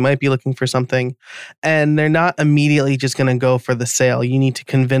something. They might be looking for something, and they're not immediately just going to go for the sale. You need to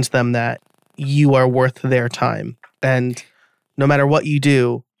convince them that you are worth their time, and no matter what you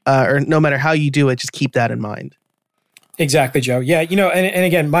do, or no matter how you do it, just keep that in mind. Exactly, Joe. Yeah, and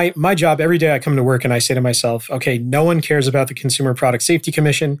again, my job every day I come to work and I say to myself, okay, no one cares about the Consumer Product Safety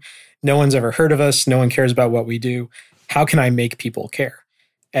Commission. No one's ever heard of us. No one cares about what we do. How can I make people care?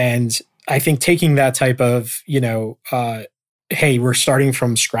 And I think taking that type of, hey, we're starting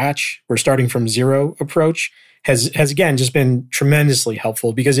from scratch, we're starting from zero approach has again just been tremendously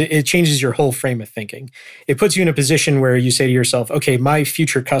helpful because it changes your whole frame of thinking. It puts you in a position where you say to yourself, okay, my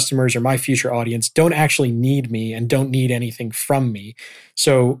future customers or my future audience don't actually need me and don't need anything from me.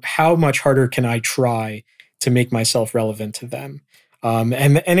 So how much harder can I try to make myself relevant to them?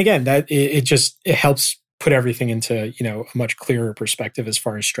 And again, that it helps put everything into, a much clearer perspective as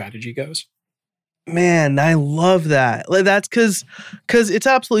far as strategy goes. Man, I love that. That's because it's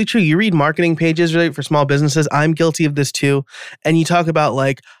absolutely true. You read marketing pages, right, for small businesses. I'm guilty of this too. And you talk about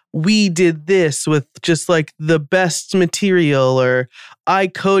like, we did this with just like the best material, or I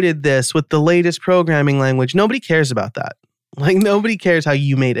coded this with the latest programming language. Nobody cares about that. Like nobody cares how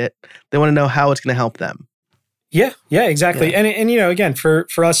you made it. They want to know how it's going to help them. Yeah, exactly. Yeah. And again,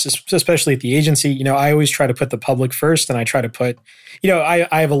 for us, especially at the agency, I always try to put the public first, and I try to put, I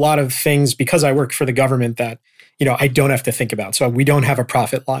have a lot of things because I work for the government that, I don't have to think about. So we don't have a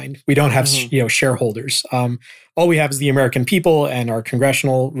profit line. We don't have, shareholders. All we have is the American people and our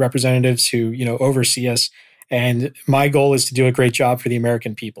congressional representatives who, oversee us. And my goal is to do a great job for the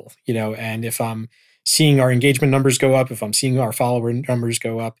American people, and if I'm seeing our engagement numbers go up, if I'm seeing our follower numbers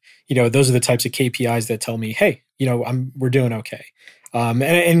go up, those are the types of KPIs that tell me, hey, we're doing okay.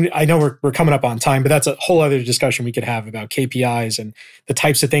 And I know we're coming up on time, but that's a whole other discussion we could have about KPIs and the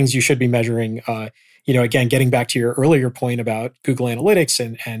types of things you should be measuring. Again, getting back to your earlier point about Google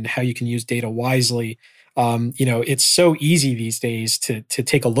Analytics and how you can use data wisely. It's so easy these days to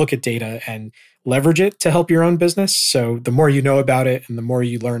take a look at data and leverage it to help your own business. So the more you know about it and the more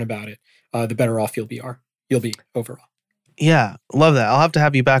you learn about it, the better off you'll be overall. Yeah, love that. I'll have to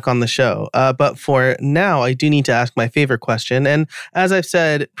have you back on the show. But for now, I do need to ask my favorite question. And as I've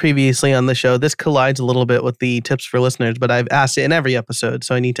said previously on the show, this collides a little bit with the tips for listeners, but I've asked it in every episode,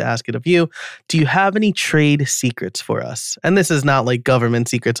 so I need to ask it of you. Do you have any trade secrets for us? And this is not like government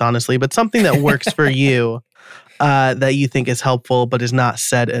secrets, honestly, but something that works for you that you think is helpful but is not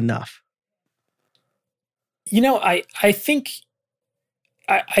said enough. I think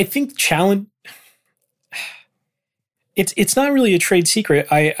challenge. It's not really a trade secret.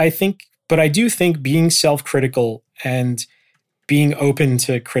 I think, but I do think being self-critical and being open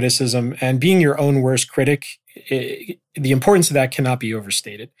to criticism and being your own worst critic, the importance of that cannot be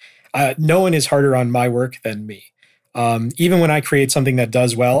overstated. No one is harder on my work than me. Even when I create something that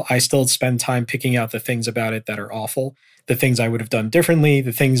does well, I still spend time picking out the things about it that are awful, the things I would have done differently,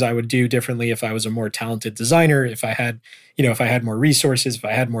 the things I would do differently if I was a more talented designer, if I had more resources, if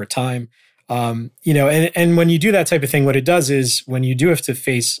I had more time. And when you do that type of thing, what it does is when you do have to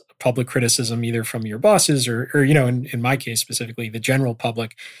face public criticism, either from your bosses or in my case specifically, the general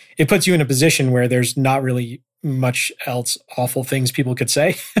public, it puts you in a position where there's not really much else awful things people could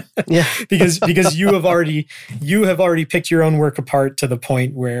say. Yeah. because you have already picked your own work apart to the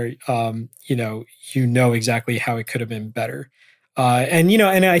point where you know exactly how it could have been better. And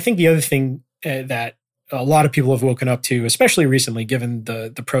I think the other thing that a lot of people have woken up to, especially recently, given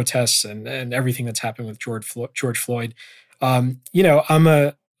the protests and everything that's happened with George Floyd. I'm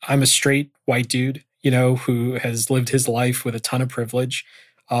a straight white dude, who has lived his life with a ton of privilege.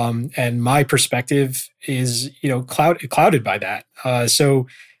 And my perspective is, clouded by that. So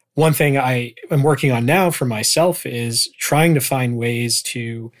one thing I am working on now for myself is trying to find ways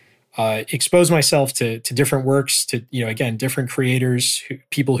to expose myself to different works, to, again, different creators,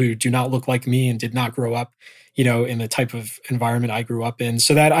 people who do not look like me and did not grow up, in the type of environment I grew up in,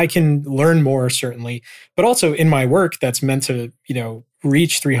 so that I can learn more, certainly, but also in my work that's meant to,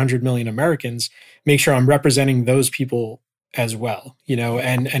 reach 300 million Americans, make sure I'm representing those people as well,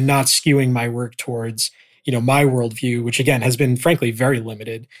 and not skewing my work towards, my worldview, which again has been frankly very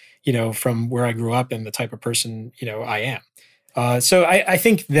limited, from where I grew up and the type of person, I am. So I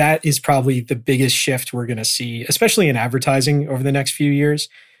think that is probably the biggest shift we're going to see, especially in advertising over the next few years.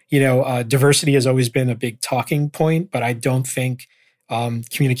 Diversity has always been a big talking point, but I don't think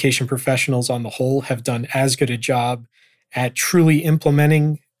communication professionals on the whole have done as good a job at truly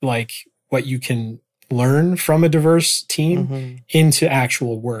implementing like what you can learn from a diverse team into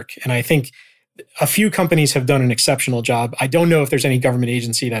actual work. And I think a few companies have done an exceptional job. I don't know if there's any government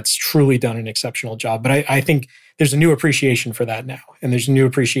agency that's truly done an exceptional job, but I think there's a new appreciation for that now. And there's a new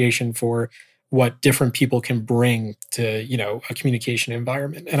appreciation for what different people can bring to, a communication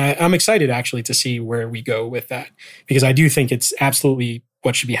environment. And I'm excited actually to see where we go with that, because I do think it's absolutely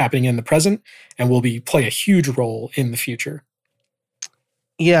what should be happening in the present and will play a huge role in the future.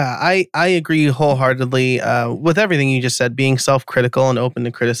 Yeah, I agree wholeheartedly with everything you just said, being self-critical and open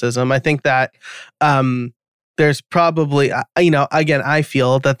to criticism. I think that there's probably, again, I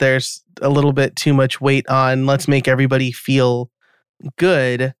feel that there's a little bit too much weight on let's make everybody feel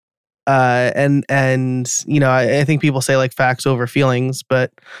good. And I think people say like facts over feelings,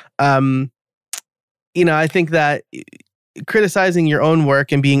 but, I think that criticizing your own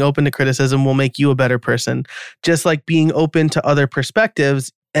work and being open to criticism will make you a better person. Just like being open to other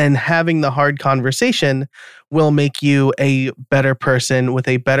perspectives and having the hard conversation will make you a better person with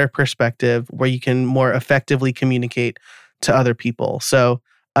a better perspective where you can more effectively communicate to other people. So,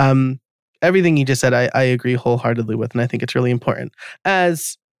 everything you just said, I agree wholeheartedly with, and I think it's really important.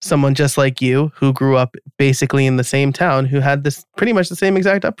 As someone just like you who grew up basically in the same town, who had this pretty much the same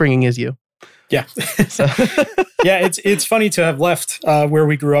exact upbringing as you. Yeah. So. Yeah, it's funny to have left where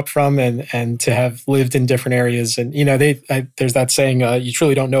we grew up from and to have lived in different areas. And, there's that saying, you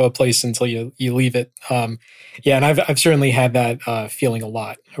truly don't know a place until you leave it. And I've certainly had that feeling a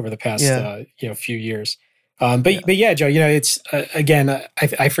lot over the past, few years. But yeah, Joe, it's, again,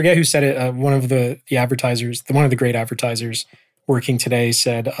 I forget who said it. One of the advertisers, one of the great advertisers working today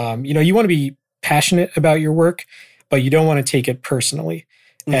said, you want to be passionate about your work, but you don't want to take it personally.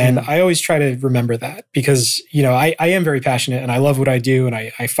 Mm-hmm. And I always try to remember that because, I am very passionate and I love what I do. And I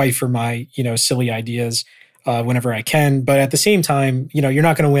fight for my, silly ideas whenever I can. But at the same time, you're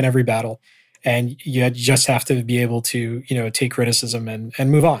not going to win every battle. And you just have to be able to, take criticism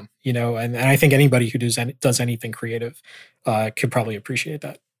and move on, and I think anybody who does anything creative could probably appreciate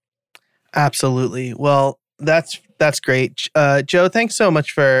that. Absolutely. Well, that's great. Joe, thanks so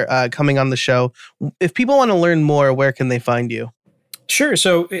much for coming on the show. If people want to learn more, where can they find you? Sure.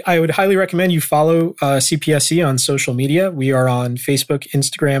 So I would highly recommend you follow CPSC on social media. We are on Facebook,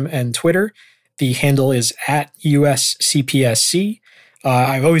 Instagram, and Twitter. The handle is @USCPSC.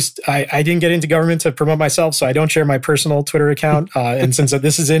 I didn't get into government to promote myself, so I don't share my personal Twitter account. And since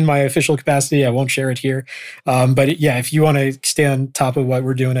this is in my official capacity, I won't share it here. But yeah, if you want to stay on top of what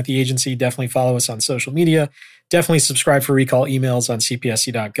we're doing at the agency, definitely follow us on social media. Definitely subscribe for recall emails on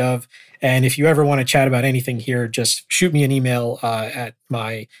cpsc.gov. And if you ever want to chat about anything here, just shoot me an email at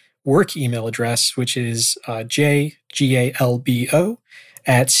my work email address, which is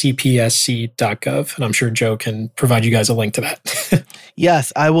jgalbo@cpsc.gov. And I'm sure Joe can provide you guys a link to that.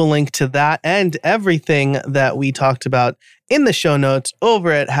 Yes, I will link to that and everything that we talked about in the show notes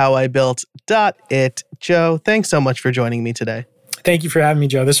over at howibuilt.it. Joe, thanks so much for joining me today. Thank you for having me,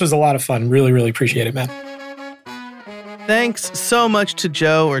 Joe. This was a lot of fun. Really, really appreciate it, man. Thanks so much to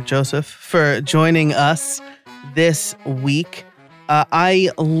Joe or Joseph for joining us this week. I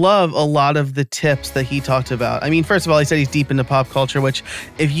love a lot of the tips that he talked about. I mean, first of all, he said he's deep into pop culture, which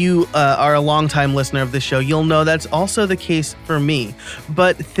if you are a longtime listener of this show, you'll know that's also the case for me.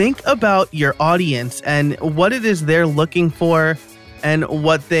 But think about your audience and what it is they're looking for and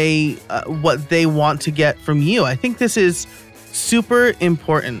what they want to get from you. I think this is super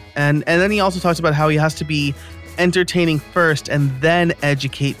important. And then he also talks about how he has to be entertaining first and then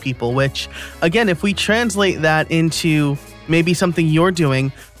educate people, which again, if we translate that into maybe something you're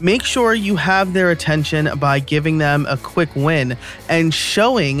doing, make sure you have their attention by giving them a quick win and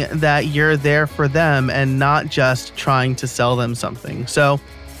showing that you're there for them and not just trying to sell them something. So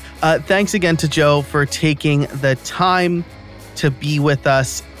thanks again to Joe for taking the time to be with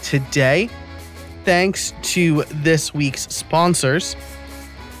us today. Thanks to this week's sponsors.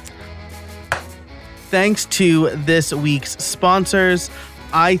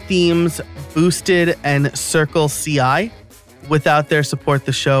 iThemes, Boosted, and Circle CI. Without their support,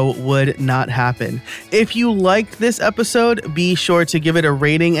 the show would not happen. If you liked this episode, be sure to give it a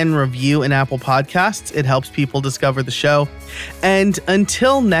rating and review in Apple Podcasts. It helps people discover the show. And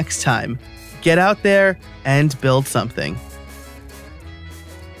until next time, get out there and build something.